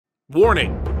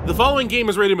Warning! The following game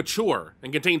is rated mature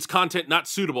and contains content not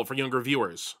suitable for younger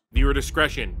viewers. Viewer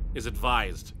discretion is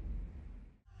advised.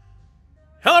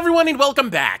 Hello everyone and welcome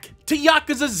back to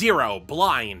Yakuza 0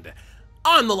 Blind.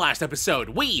 On the last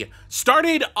episode, we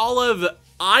started all of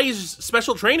Ai's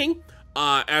special training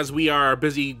as we are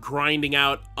busy grinding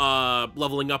out,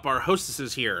 leveling up our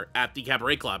hostesses here at the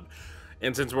Cabaret Club.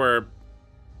 And since we're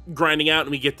grinding out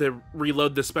and we get to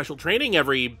reload the special training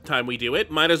every time we do it,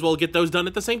 might as well get those done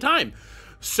at the same time.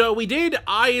 So we did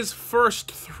Ai's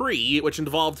first 3, which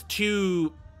involved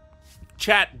 2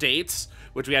 chat dates,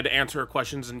 which we had to answer her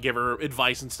questions and give her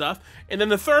advice and stuff. And then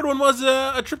the third one was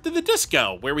a trip to the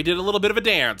disco, where we did a little bit of a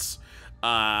dance.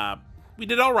 We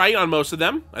did all right on most of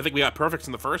them. I think we got perfects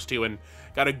in the first 2 and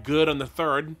got a good on the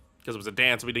third, because it was a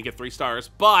dance and we didn't get 3 stars,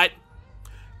 but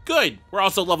good. We're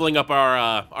also leveling up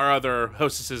our other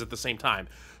hostesses at the same time.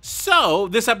 So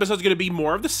this episode's gonna be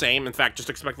more of the same. In fact,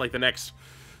 just expect like the next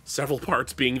several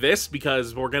parts being this,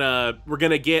 because we're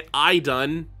gonna get Ai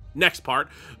done next part.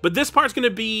 But this part's gonna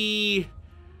be,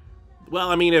 well,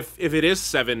 I mean, if it is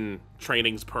 7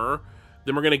 trainings per,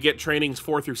 then we're gonna get trainings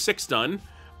 4 through 6 done,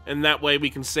 and that way we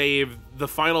can save the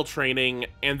final training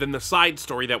and then the side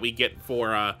story that we get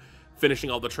for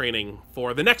finishing all the training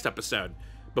for the next episode,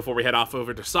 before we head off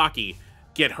over to Saki,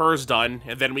 get hers done,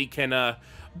 and then we can,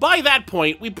 by that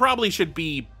point, we probably should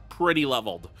be pretty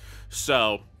leveled.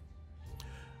 So,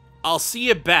 I'll see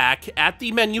you back at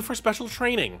the menu for special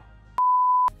training.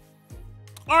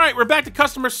 Alright, we're back to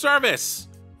customer service.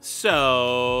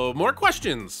 So, more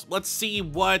questions. Let's see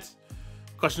what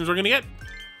questions we're gonna get.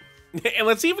 And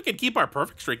let's see if we can keep our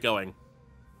perfect streak going.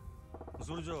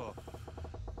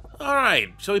 Alright,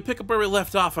 shall we pick up where we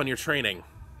left off on your training?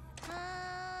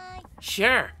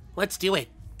 Sure, let's do it.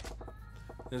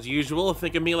 As usual,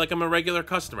 think of me like I'm a regular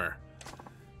customer.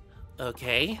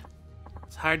 Okay.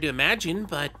 It's hard to imagine,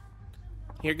 but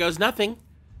here goes nothing.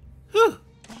 Whew.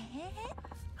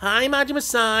 Hi,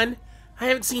 Majima-san. I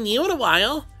haven't seen you in a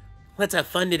while. Let's have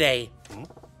fun today.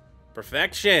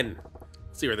 Perfection.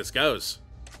 Let's see where this goes.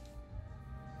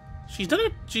 She's done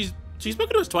it. She's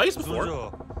spoken to us twice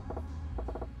before.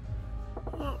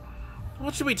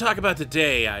 What should we talk about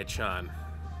today, Ai-chan?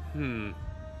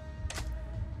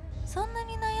 そんな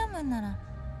に悩むんなら、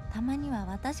たまには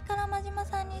私から真島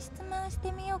さんに質問し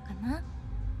てみようかな。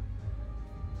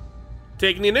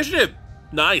Taking the initiative.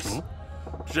 Nice.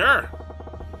 Sure.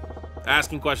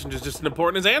 Asking questions is just as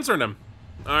important as answering them.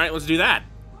 All right, let's do that.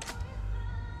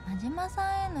 真島さ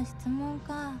んへの質問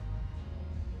か。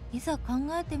いざ考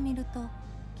えてみると、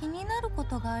気になるこ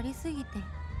とがありすぎて、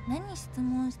何質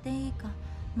問していいか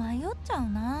迷っちゃう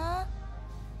な。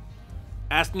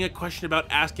Asking a question about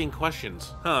asking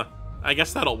questions. Huh. I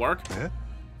guess that'll work.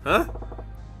 Huh?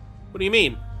 What do you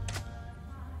mean?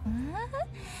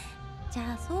 じ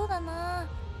ゃあそうだな。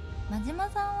真島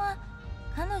さんは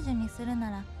彼女にするな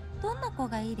らどんな子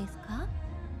がいいですか？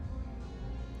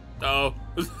 Oh.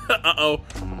 Uh-oh.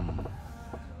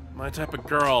 My type of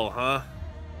girl, huh?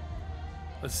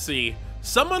 Let's see.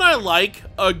 Someone I like,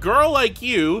 a girl like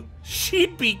you,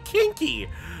 she'd be kinky.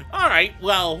 Alright,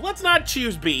 well, let's not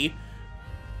choose B.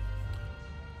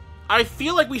 I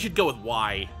feel like we should go with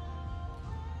Y.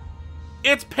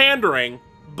 It's pandering,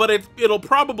 but it'll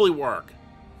probably work.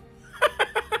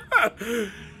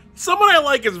 Someone I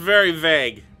like is very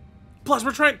vague. Plus,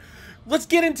 we're trying. Let's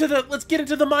get into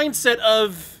the mindset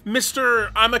of Mr.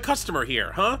 I'm a customer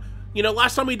here, huh? You know,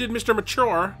 last time we did Mr.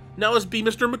 Mature. Now let's be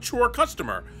Mr. Mature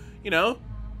Customer. You know.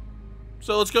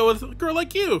 So let's go with a girl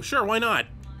like you. Sure, why not?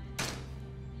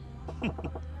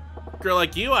 Girl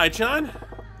like you, Ai-chan.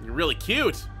 You're really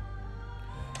cute.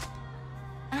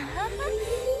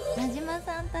 真島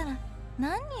さんたら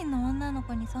何人の女の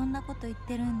子にそんなこと言っ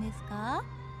てるんですか？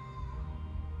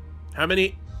 How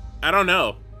many? I don't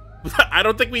know. I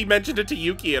don't think we mentioned it to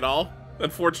Yuki at all,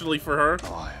 unfortunately for her.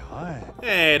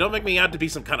 Hey, don't make me out to be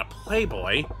some kind of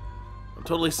playboy. I'm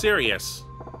totally serious.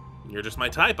 You're just my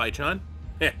type, Ai-chan.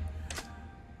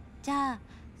 じゃあ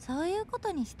そういうこ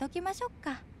とにしときましょう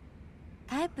か。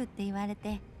タイプって言われ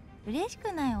て嬉し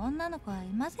くない女の子はい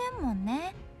ませんもん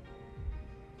ね。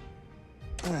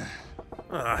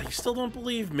You still don't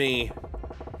believe me.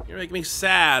 You're making me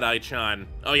sad, Ai-chan.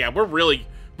 Oh yeah, we're really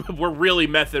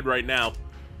method right now.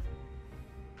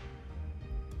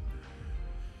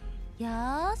 よ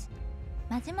ーし、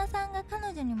真島さんが彼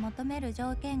女に求める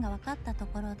条件が分かったと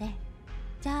ころで、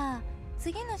じゃあ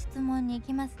次の質問に行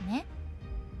きますね。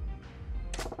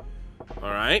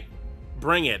Alright,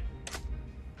 bring it.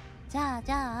 じゃ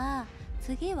あ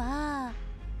次は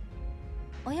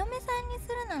お嫁さんにす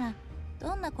るなら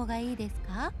どんな子がいいです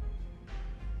か？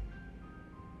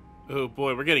 Oh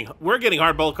boy, we're getting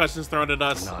hardball questions thrown at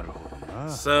us.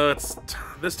 So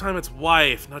this time it's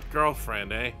wife, not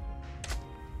girlfriend, eh?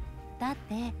 だっ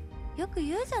てよく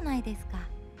言うじゃないですか。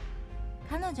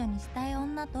彼女にしたい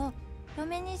女と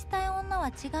嫁にしたい女は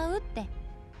違うって。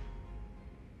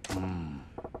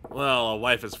Well, a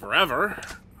wife is forever.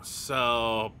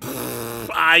 So,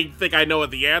 I think I know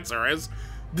what the answer is.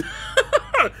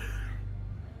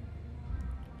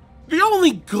 The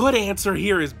only good answer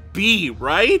here is B,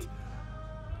 right?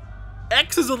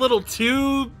 X is a little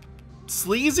too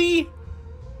sleazy.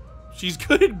 She's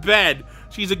good in bed.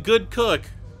 She's a good cook.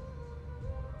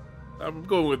 I'm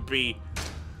going with B.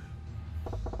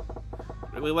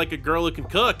 Really like a girl who can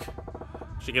cook.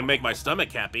 She can make my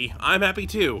stomach happy. I'm happy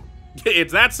too.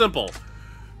 It's that simple.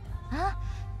 あ、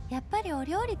やっぱりお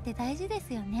料理って大事で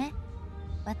すよね。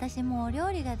私もお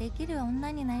料理ができる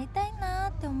女になりたいな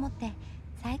って思って、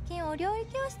最近お料理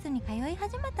教室に通い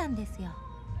始めたんですよ。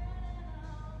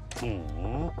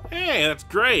Hey, that's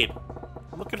great.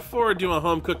 I'm looking forward to a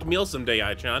home-cooked meal someday,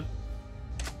 Ai-chan.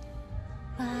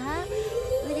 わあ、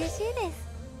嬉しいです。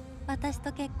私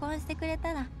と結婚してくれ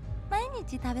たら毎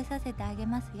日食べさせてあげ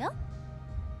ますよ。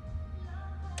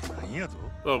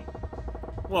Oh,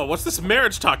 well, what's this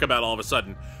marriage talk about all of a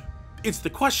sudden? It's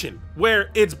the question, where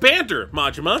it's banter,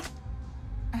 Majima.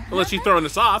 Unless she's throwing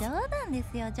us off. 冗談で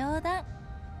すよ、冗談。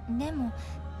でも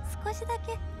少しだ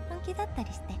け本気だった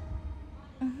りして。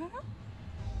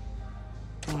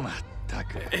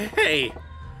Hey,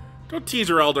 don't tease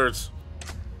your elders.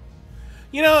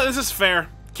 You know, this is fair.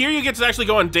 Kiryu gets to actually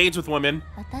go on dates with women.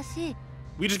 私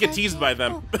We just get teased by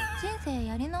them. 人生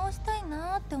やり直したい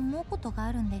なって思うことが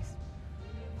あるんです。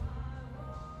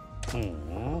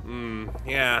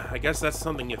Yeah, I guess that's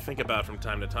something you think about from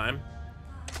time to time.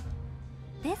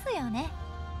 ですよね。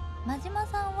真島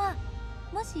さんは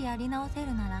もしやり直せる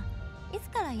ならいつ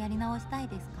からやり直したい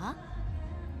ですか？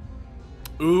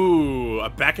 Ooh,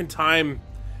 back in time.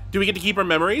 Do we get to keep our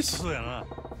memories?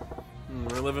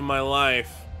 Reliving my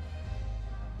life.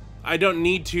 I don't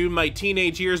need to. My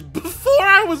teenage years before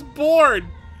I was born.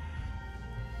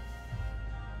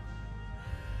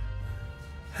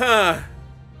 Huh.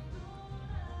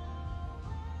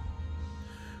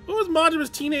 What was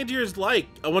Majima's teenage years like?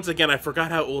 Oh, once again, I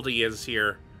forgot how old he is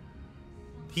here.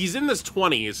 He's in his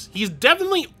 20s. He's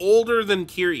definitely older than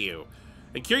Kiryu.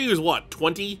 And Kiryu is what,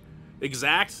 20?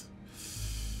 Exact?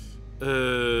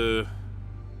 When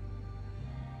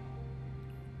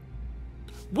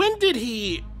did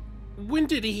he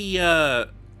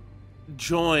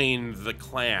join the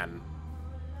clan?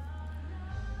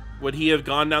 Would he have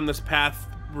gone down this path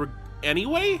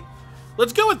anyway?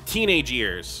 Let's go with teenage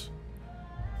years.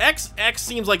 X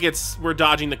seems like we're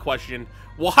dodging the question.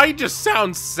 Y just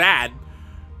sounds sad.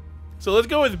 So let's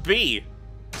go with B.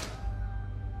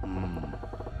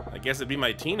 I guess it'd be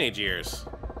my teenage years.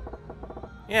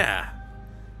 Yeah.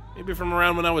 Maybe from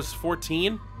around when I was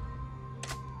 14?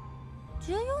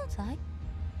 14歳っ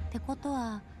てこと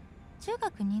は中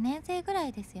学2年生ぐら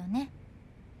いですよね。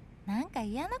なんか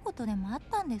嫌なことでもあっ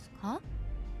たんですか？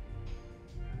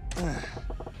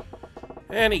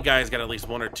 Any guy's got at least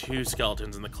one or two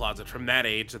skeletons in the closet from that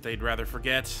age that they'd rather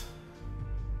forget.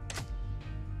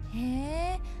 へ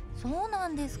え、そうな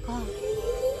んですか。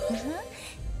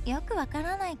よくわか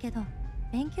らないけど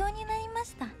勉強になりま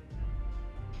した。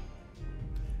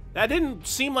That didn't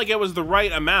seem like it was the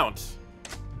right amount.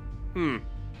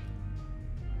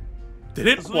 Did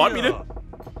it want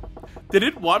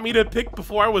me to pick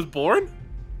before I was born?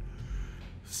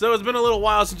 So it's been a little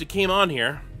while since you came on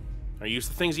here. Are you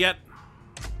used to things yet?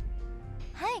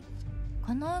 はい、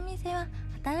このお店は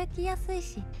働きやすい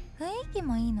し雰囲気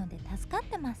もいいので助かっ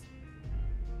てます。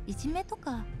いじめと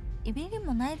かいびり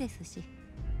もないですし。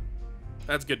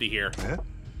That's good to hear.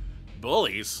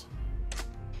 Bullies?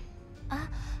 あ、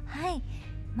はい。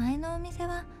前のお店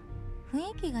は雰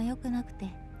囲気が良くなくて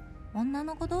女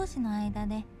の子同士の間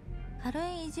で軽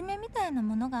いいじめみたいな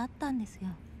ものがあったんですよ。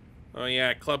Oh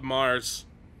yeah, Club Mars.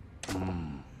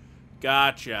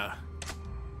 Gotcha.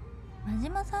 真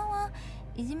島さんは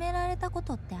いじめられたこ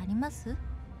とってあります？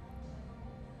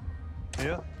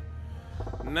 Yeah.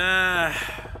 Nah.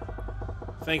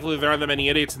 Thankfully, there aren't that many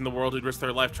idiots in the world who'd risk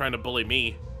their life trying to bully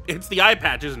me. It's the eye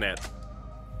patch, isn't it?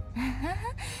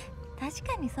 確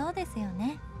かにそうですよ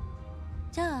ね。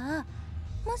じゃあ、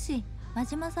もし真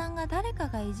島さんが誰か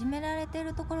がいじめられて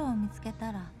るところを見つけ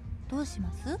たらどうし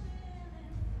ます？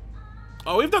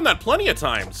 Oh, we've done that plenty of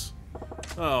times.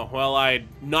 Oh, well, I'd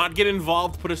not get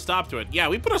involved, put a stop to it. Yeah,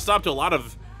 we put a stop to a lot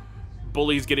of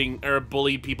bullied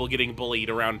people getting bullied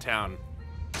around town.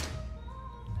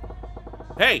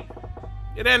 Hey,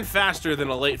 It ends faster than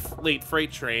a late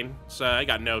freight train, so I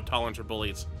got no tolerance for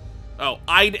bullies. Oh,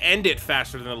 I'd end it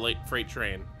faster than a late freight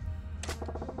train.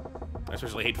 I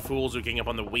especially hate fools who gang up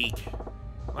on the weak.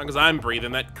 As long as I'm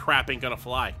breathing, that crap ain't gonna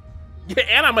fly. Yeah,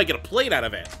 and I might get a plate out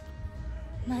of it.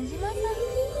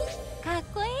 Majima-san, かっ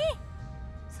こいい。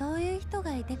そういう人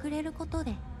がいてくれること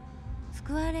で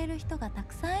救われる人がた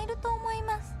くさんいると思い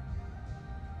ます。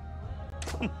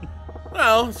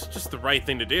Well, it's just the right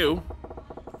thing to do.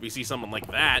 If you see someone like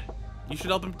that, you should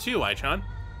help him too, Ai-chan.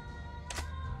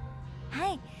 は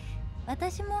い、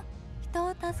私も人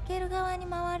を助ける側に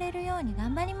回れるように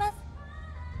頑張ります。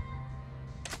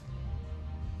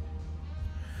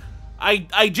I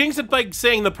jinxed it by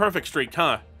saying the perfect streak,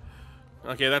 huh?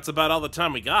 Okay, that's about all the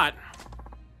time we got.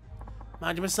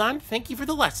 Majima-san, thank you for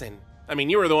the lesson. I mean,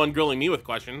 you were the one grilling me with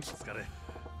questions.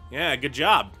 Yeah, good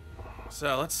job.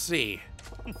 So, let's see.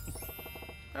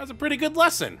 That was a pretty good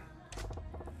lesson.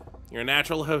 You're a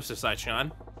natural hostess,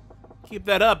 Ai-chan. Keep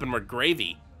that up and we're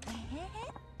gravy.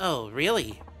 Oh,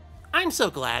 really? I'm so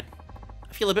glad.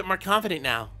 I feel a bit more confident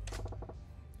now.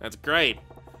 That's great.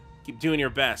 Keep doing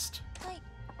your best.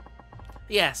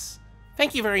 Yes.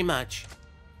 Thank you very much.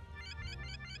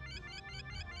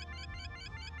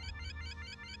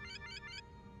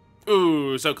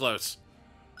 Ooh, so close.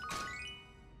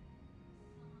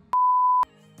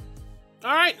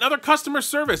 All right, another customer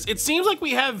service. It seems like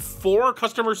we have 4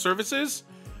 customer services,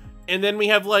 and then we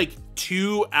have like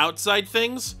 2 outside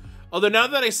things. Although now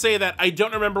that I say that, I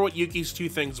don't remember what Yuki's 2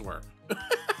 things were.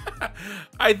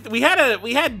 We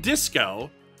had disco.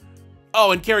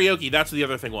 Oh, and karaoke. That's what the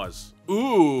other thing was.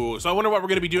 Ooh, so I wonder what we're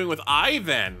gonna be doing with I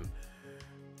then.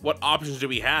 What options do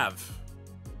we have?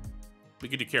 We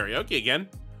could do karaoke again.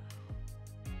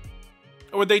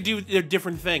 Or would they do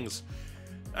different things?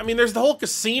 I mean, there's the whole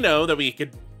casino that we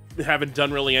haven't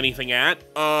done really anything at.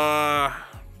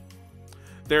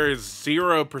 There is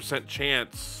 0%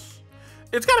 chance.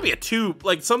 It's gotta be a 2,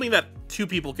 like something that 2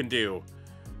 people can do.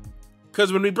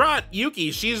 Because when we brought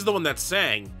Yuki, she's the one that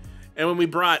sang. And when we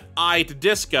brought I to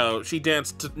disco, she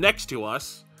danced next to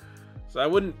us. So I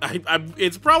wouldn't,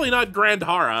 it's probably not Grand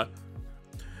Hara.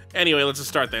 Anyway, let's just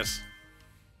start this.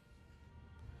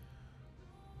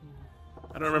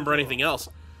 I don't remember anything else.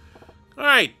 All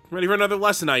right, ready for another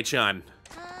lesson, Ai-chan?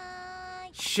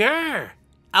 Sure,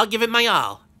 I'll give it my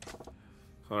all.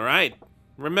 All right,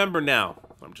 remember now,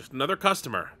 I'm just another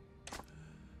customer.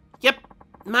 Yep,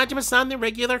 Majima-san, the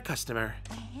regular customer.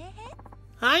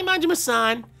 Hi,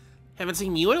 Majima-san. Haven't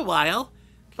seen you in a while.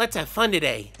 Let's have fun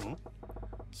today.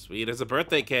 Sweet as a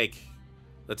birthday cake.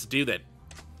 Let's do that.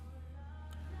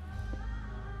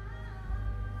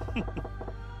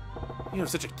 You have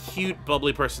such a cute,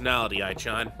 bubbly personality,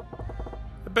 Ai-chan.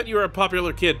 I bet you were a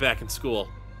popular kid back in school.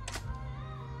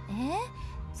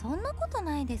 そんなこと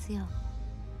ないですよ。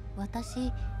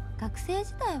私、学生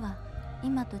時代は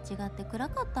今と違って暗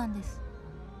かったんです。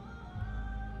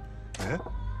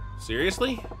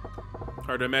Seriously?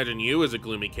 Hard to imagine you as a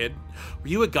gloomy kid. Were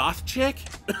you a goth chick?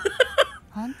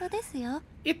 本当ですよ。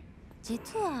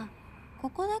実はこ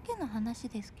こだけの話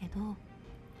ですけど、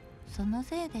その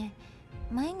せいで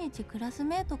毎日クラス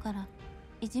メートから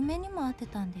いじめにもあって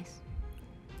たんです。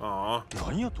Aw.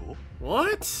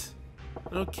 What?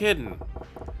 No kidding.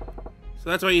 So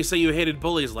that's why you say you hated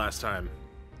bullies last time.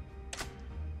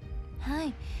 は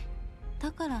い。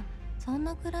だからそん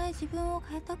なくらい自分を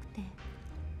変えたくて、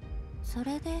そ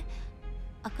れで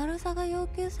明るさが要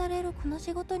求されるこの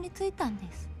仕事に就いたん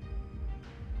です。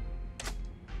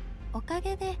おか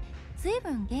げでずいぶ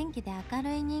ん元気で明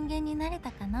るい人間になれ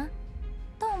たかな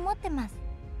と思ってます。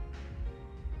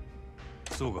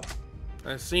そうか。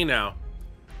I see now.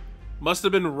 Must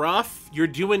have been rough. You're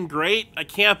doing great. I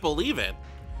can't believe it.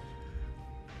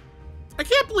 I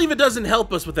can't believe it doesn't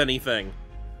help us with anything.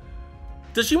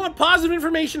 Does she want positive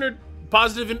information or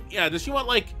does she want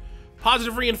like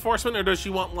positive reinforcement or does she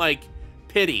want like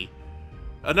pity?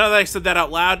 Now that I said that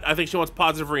out loud, I think she wants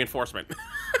positive reinforcement.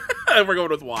 We're going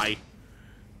with Y.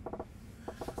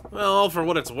 Well, for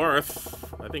what it's worth,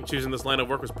 I think choosing this line of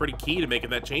work was pretty key to making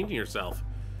that change in yourself.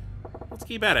 Let's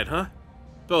keep at it, huh?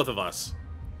 Both of us.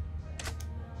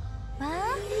 わあ、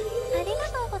ありが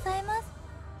とうございます。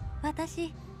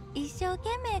私、一生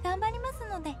懸命頑張ります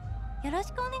ので、よろ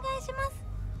しくお願いします。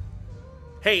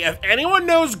Hey, if anyone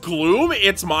knows Gloom,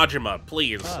 it's Majima,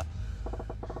 please.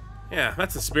 Yeah,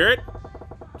 that's the spirit.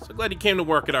 So glad you came to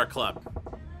work at our club.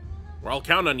 We're all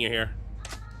counting on you here.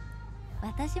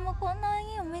 私もこんない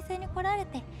いお店に来られ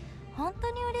て本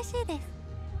当に嬉しいです。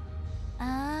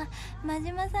ああ、真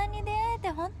島さんに出会えて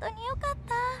本当によかっ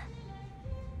た。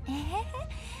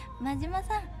真島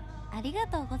さん、ありが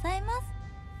とうございます。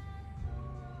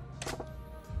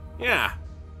Yeah.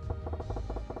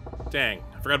 Dang,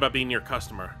 I forgot about being your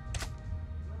customer.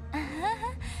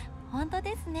 本当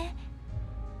ですね。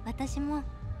私も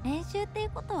練習ってい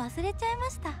うこと忘れちゃいま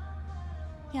した。よ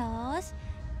ーし、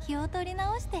気を取り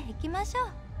直していきましょう。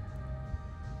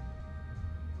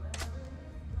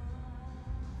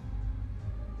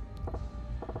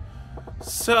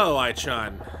So,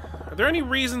 Ai-chan, are there any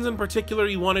reasons in particular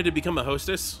you wanted to become a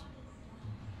hostess?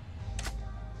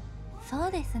 そ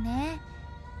うですね。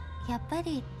やっぱ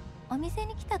りお店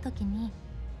に来た時に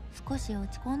少し落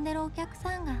ち込んでるお客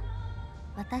さんが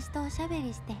私とおしゃべ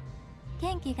りして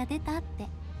元気が出たって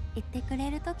言ってく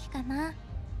れる時かな。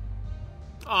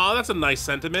Aw, that's a nice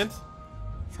sentiment.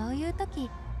 そういう時、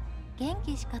元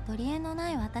気しか取り柄の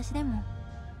ない私でも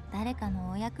誰か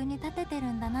のお役に立ててる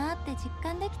んだなって実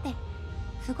感できて、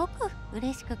すごく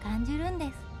嬉しく感じるんで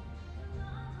す。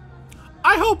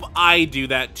I hope I do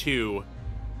that too.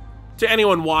 To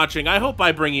anyone watching, I hope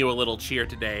I bring you a little cheer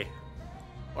today.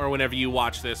 Or whenever you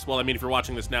watch this. Well, I mean, if you're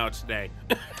watching this now, it's today.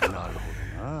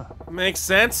 Makes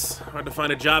sense. Hard to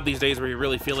find a job these days where you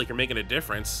really feel like you're making a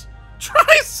difference.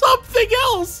 Try something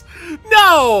else!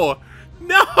 No!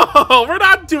 No! We're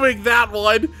not doing that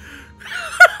one!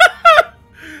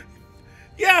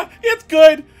 Yeah, it's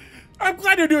good. I'm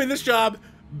glad you're doing this job.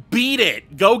 Beat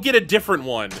it. Go get a different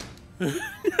one. No.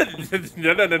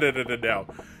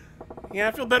 Yeah,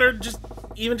 I feel better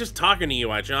even just talking to you,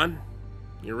 Ai-chan.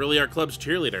 You're really our club's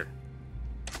cheerleader.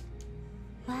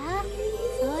 わあ、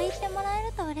そう言ってもらえ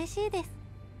ると嬉しいです。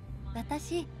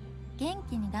私、元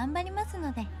気に頑張ります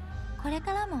ので、これ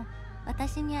からも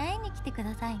私に会いに来てく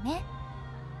ださいね。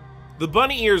The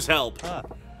bunny ears help.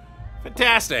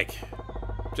 Fantastic.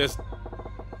 Just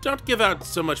don't give out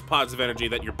so much positive energy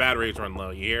that your batteries run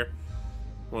low, you hear?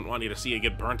 Wouldn't want you to see you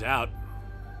get burnt out.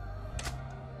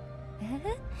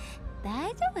 大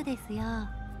丈夫ですよ。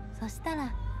そした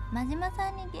ら真島さ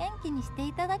んに元気にして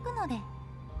いただくので、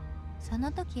そ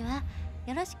の時は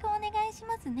よろしくお願いし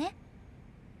ますね。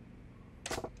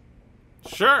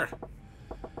Sure.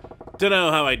 Don't know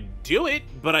how I do it,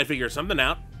 but I figure something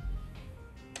out.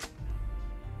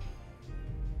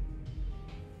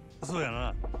 そうや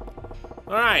な。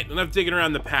 Alright, enough digging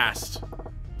around the past.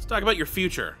 Let's talk about your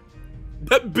future.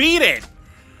 Beat it!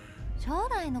 将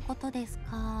来のことです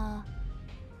か。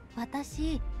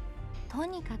私、と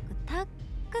にかくた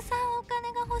くさんお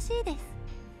金が欲しいです。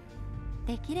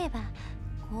できれば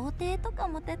豪邸とか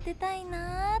も建てたい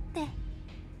なーって。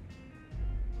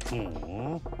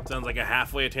Sounds like a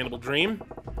halfway attainable dream.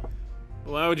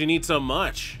 Why would you need so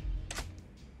much?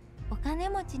 お金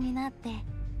持ちになって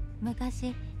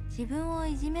昔自分を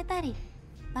いじめたり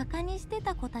バカにして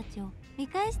た子たちを見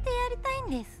返してやりた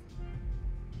いんです。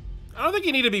I don't think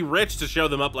you need to be rich to show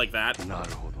them up like that. な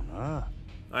るほどな。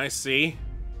 I see.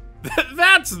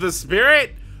 That's the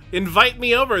spirit! Invite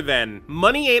me over then.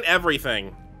 Money ain't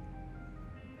everything.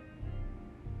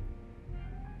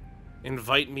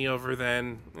 Invite me over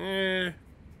then.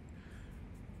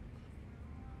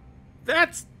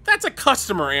 That's a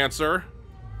customer answer.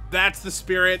 That's the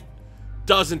spirit.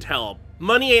 Doesn't help.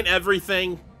 Money ain't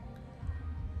everything.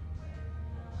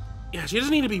 Yeah, she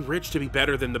doesn't need to be rich to be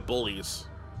better than the bullies.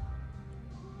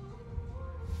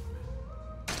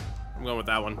 I'm going with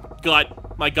that one.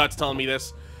 Gut. My gut's telling me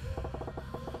this.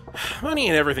 Money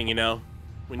ain't everything, you know.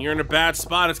 When you're in a bad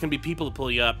spot, it's gonna be people to pull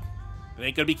you up. It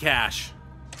ain't gonna be cash.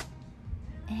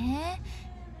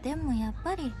 でもやっ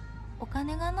ぱりお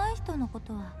金がない人のこ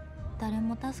とは誰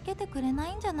も助けてくれな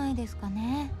いんじゃないですか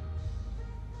ね。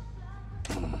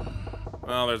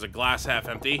Well, there's a glass half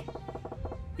empty.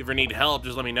 If you ever need help,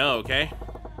 just let me know, okay?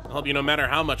 I'll help you no matter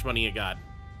how much money you got.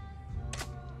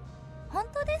 本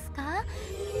当ですか？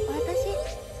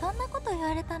私、そんなこと言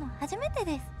われたの初めて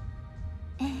です。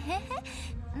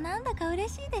なんだか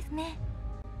嬉しいですね。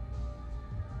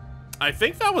I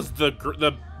think that was the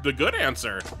good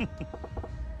answer.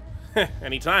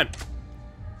 Anytime.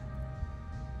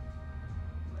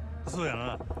 そうや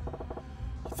な。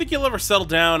 You think you'll ever settle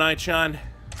down, Ai-chan?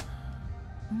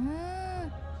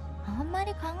 あんま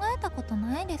り考えたこと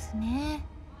ないですね。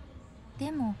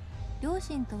でも両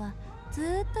親とはず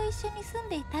ーっと一緒に住ん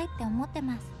でいたいって思って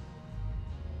ます。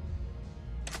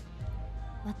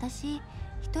私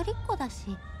一人っ子だ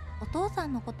し、お父さ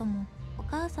んのこともお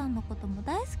母さんのことも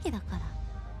大好きだから、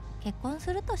結婚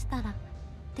するとしたら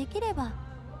できれば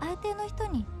相手の人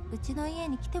にうちの家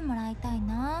に来てもらいたい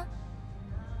な。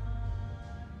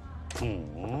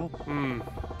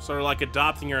Sort of like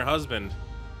adopting your husband.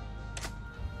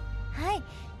 はい。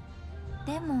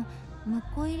でも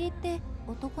婿入りって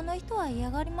男の人は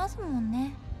嫌がりますもん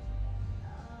ね。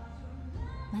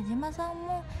真島さん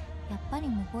もやっぱり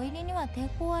婿入りには抵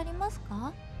抗あります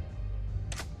か？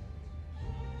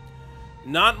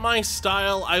 Not my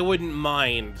style, I wouldn't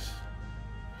mind.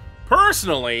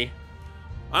 Personally,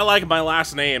 I like my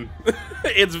last name.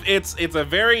 it's a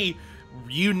very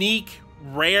unique,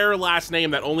 rare last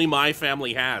name that only my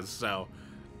family has, so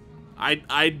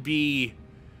it'd be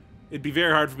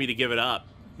very hard for me to give it up.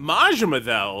 Majima,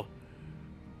 though,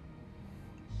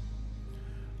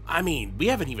 I mean, we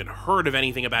haven't even heard of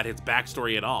anything about his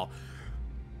backstory at all.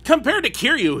 Compared to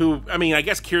Kiryu, who, I mean, I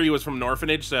guess Kiryu was from an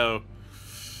orphanage, so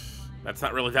that's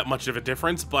not really that much of a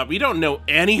difference, but we don't know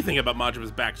anything about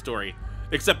Majima's backstory,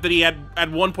 except that he had,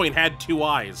 at one point, had 2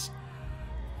 eyes.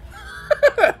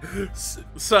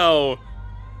 So,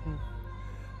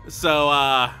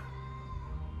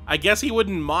 I guess he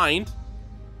wouldn't mind.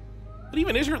 What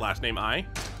even is your last name, Ai?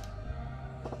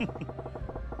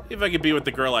 If I could be with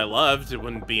the girl I loved, it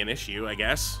wouldn't be an issue, I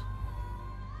guess.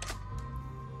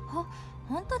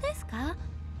 本当ですか？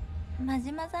真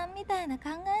島さんみたいな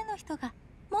考えの人が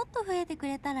もっと増えてく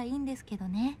れたらいいんですけど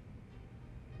ね。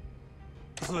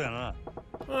そうやな。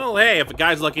 Well, hey, if a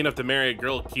guy's lucky enough to marry a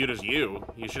girl cute as you,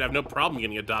 you should have no problem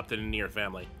getting adopted into your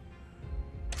family.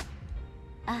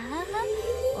 あはは、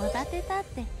おだてたっ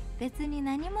て別に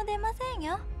何も出ません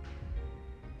よ。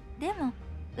でも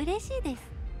嬉しいで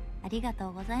す。ありがと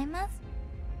うございます。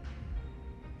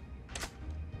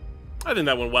 I think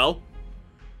that went well.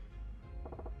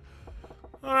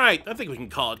 Alright, I think we can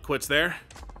call it quits there.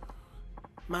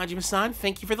 Majima-san,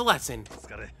 thank you for the lesson.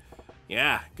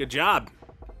 Yeah, good job.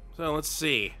 So, let's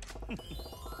see.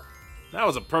 That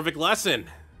was a perfect lesson.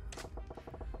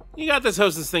 You got this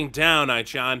hostess thing down,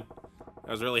 Ai-chan.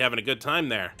 I was really having a good time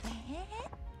there.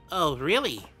 Oh,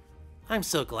 really? I'm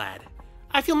so glad.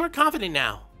 I feel more confident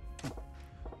now.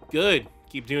 Good.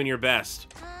 Keep doing your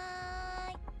best.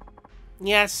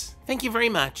 Yes, thank you very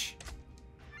much.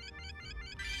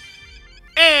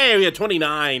 Hey, we had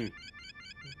 29.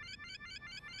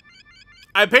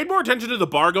 I paid more attention to the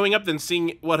bar going up than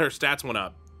seeing what her stats went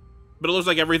up. But it looks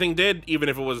like everything did, even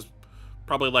if it was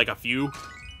probably like a few.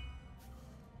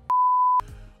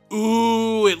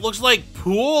 Ooh, it looks like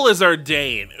pool is our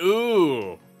date.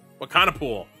 Ooh. What kind of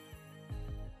pool?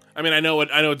 I mean, I know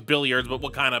it's billiards, but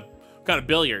what kind of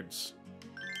billiards?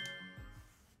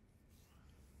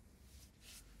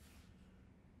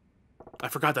 I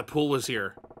forgot that pool was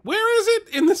here. Where is it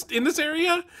in this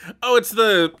area? Oh, it's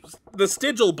the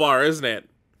Stigil bar, isn't it?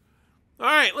 All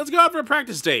right, let's go out for a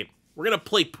practice date. We're gonna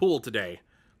play pool today.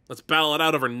 Let's battle it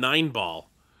out over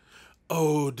 9-ball.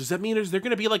 Oh, does that mean is there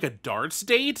gonna be like a darts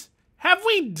date? Have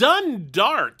we done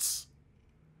darts?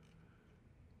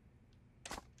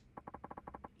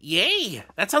 Yay!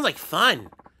 That sounds like fun.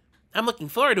 I'm looking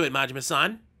forward to it,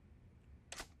 Majima-san.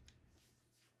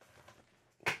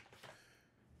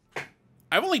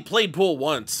 I've only played pool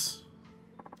once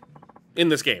in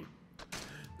this game.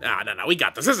 No, we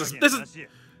got this. This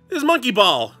is monkey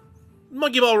ball.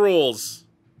 Monkey ball rules.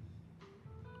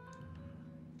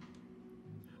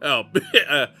 Oh,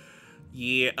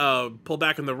 yeah. Pull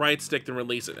back on the right stick to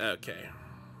release it. Okay.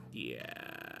 Yeah.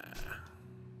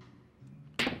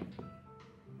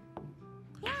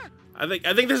 I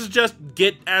think this is just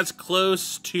get as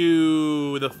close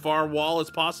to the far wall as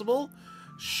possible.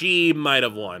 She might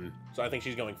have won. So I think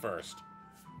she's going first.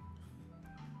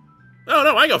 Oh,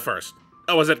 no, I go first.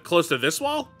 Oh, is it close to this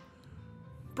wall?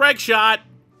 Break shot.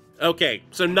 Okay,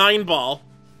 so 9-ball.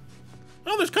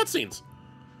 Oh, there's cutscenes.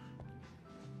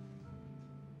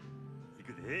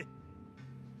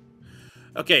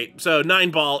 Okay, so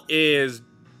 9-ball is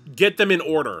get them in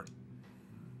order.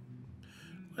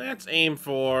 Let's aim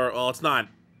for... Well, let's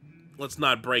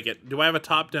not break it. Do I have a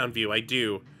top-down view? I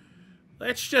do.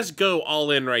 Let's just go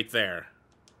all in right there.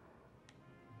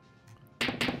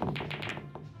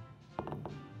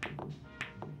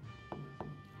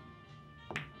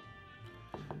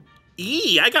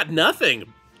 I got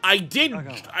nothing. I did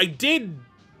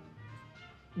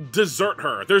desert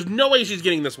her. There's no way she's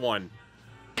getting this one.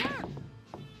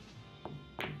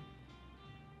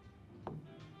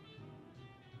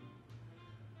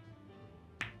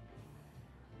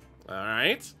 All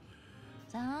right.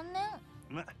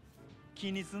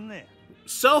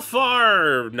 So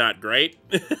far, not great.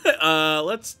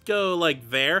 Let's go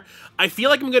like there. I feel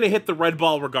like I'm gonna hit the red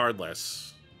ball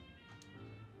regardless.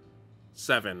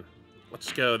 7.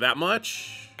 Let's go that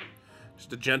much.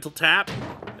 Just a gentle tap.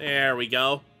 There we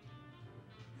go.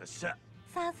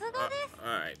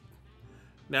 Alright.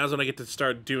 Now's when I get to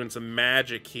start doing some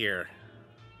magic here.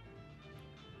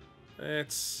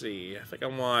 Let's see. I think I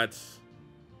want...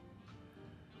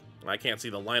 I can't see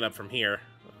the lineup from here.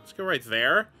 Let's go right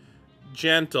there.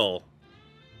 Gentle.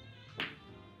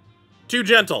 Too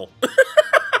gentle.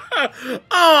 Oh,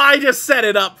 I just set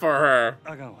it up for her.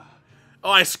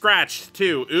 Oh, I scratched,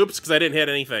 too. Oops, because I didn't hit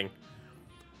anything.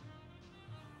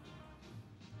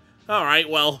 Alright,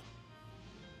 well.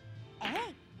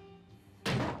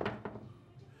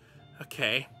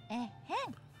 Okay.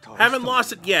 Haven't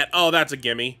lost it yet. Oh, that's a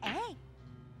gimme.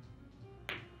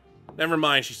 Never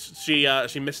mind,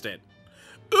 she missed it.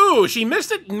 Ooh, she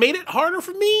missed it and made it harder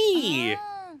for me!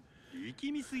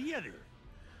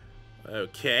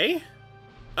 Okay.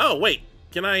 Oh, wait.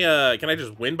 Can I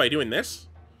just win by doing this?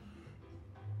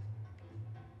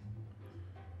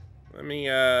 Let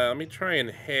me try and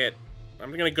hit.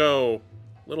 I'm gonna go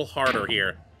a little harder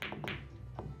here.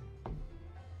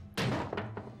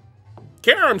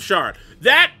 Carom shard.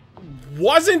 That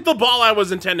wasn't the ball I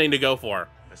was intending to go for.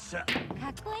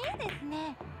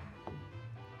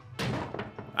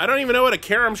 I don't even know what a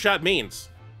carom shot means.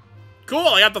 Cool,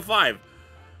 I got the 5.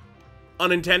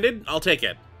 Unintended? I'll take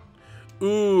it.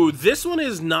 Ooh, this one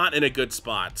is not in a good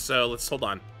spot, so let's hold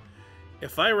on.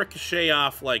 If I ricochet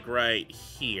off, like, right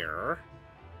here...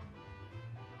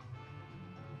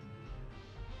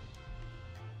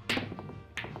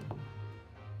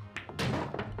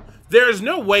 There's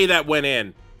no way that went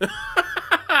in.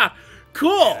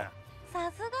 Cool!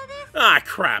 Ah,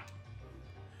 crap.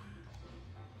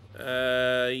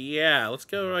 Yeah, let's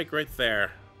go, like, right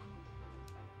there.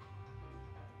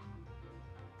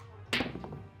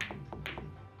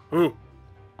 Ooh.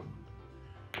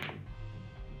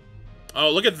 Oh,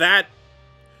 look at that.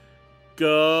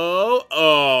 Go.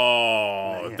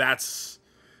 Oh, that's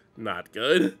not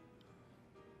good.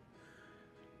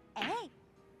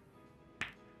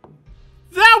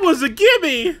 That was a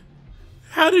gimme!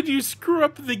 How did you screw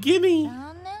up the gimme?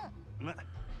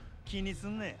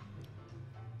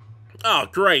 Oh,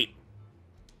 great.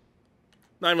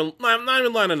 Not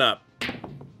even lining up.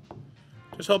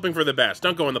 Just hoping for the best.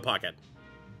 Don't go in the pocket.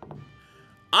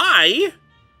 I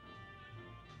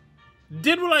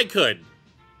did what I could.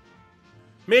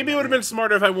 Maybe it would have been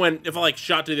smarter if I like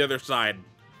shot to the other side.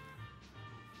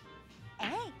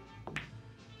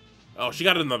 Oh, she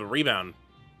got another rebound.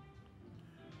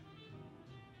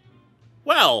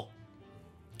 Well,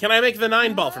 can I make the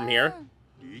 9 ball from here?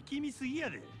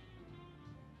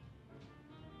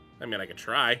 I mean, I could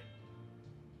try.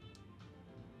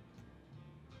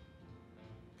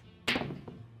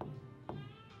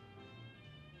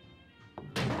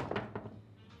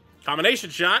 Combination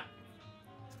shot.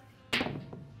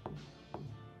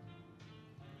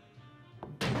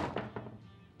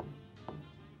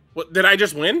 What, did I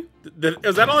just win?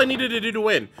 Is that all I needed to do to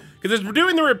win? Because we're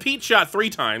doing the repeat shot 3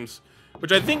 times,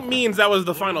 which I think means that was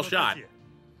the final shot.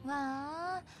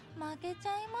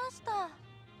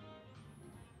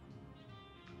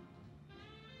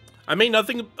 I made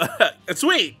nothing.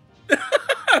 Sweet.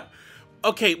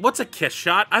 Okay, what's a kiss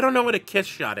shot? I don't know what a kiss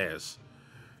shot is.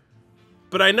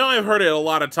 But I know I've heard it a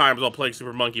lot of times while playing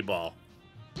Super Monkey Ball.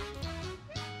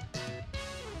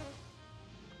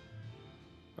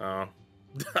 Oh.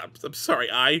 I'm sorry,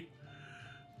 I.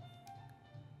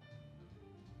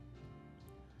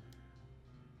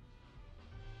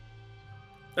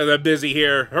 I'm busy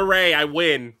here. Hooray, I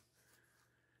win.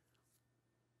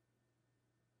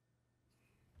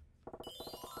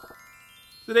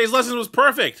 Today's lesson was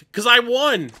perfect, because I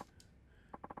won.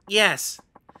 Yes.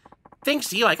 Thanks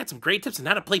to you, I got some great tips on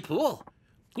how to play pool.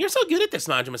 You're so good at this,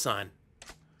 Majima-san.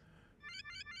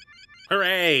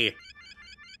 Hooray.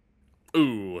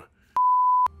 Ooh.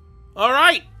 All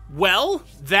right. Well,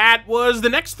 that was the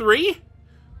next 3.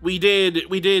 We did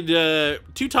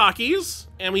 2 talkies,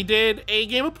 and we did a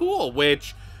game of pool,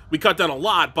 which we cut down a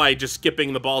lot by just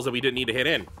skipping the balls that we didn't need to hit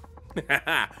in.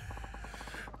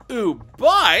 Ooh,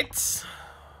 but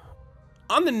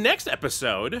on the next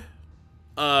episode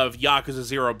of Yakuza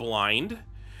 0 Blind,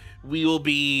 we will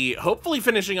be hopefully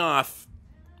finishing off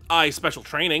Ai's special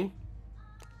training.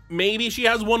 Maybe she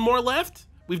has 1 more left.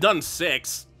 We've done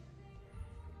 6.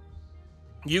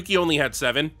 Yuki only had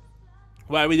 7.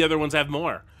 Why would the other ones have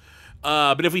more?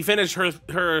 But if we finish her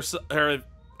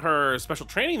special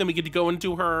training, then we get to go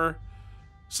into her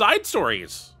side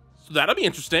stories. So that'll be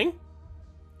interesting.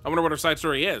 I wonder what her side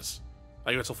story is.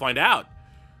 I guess we'll find out.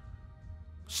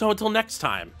 So until next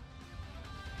time,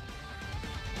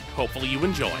 hopefully you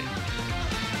enjoy.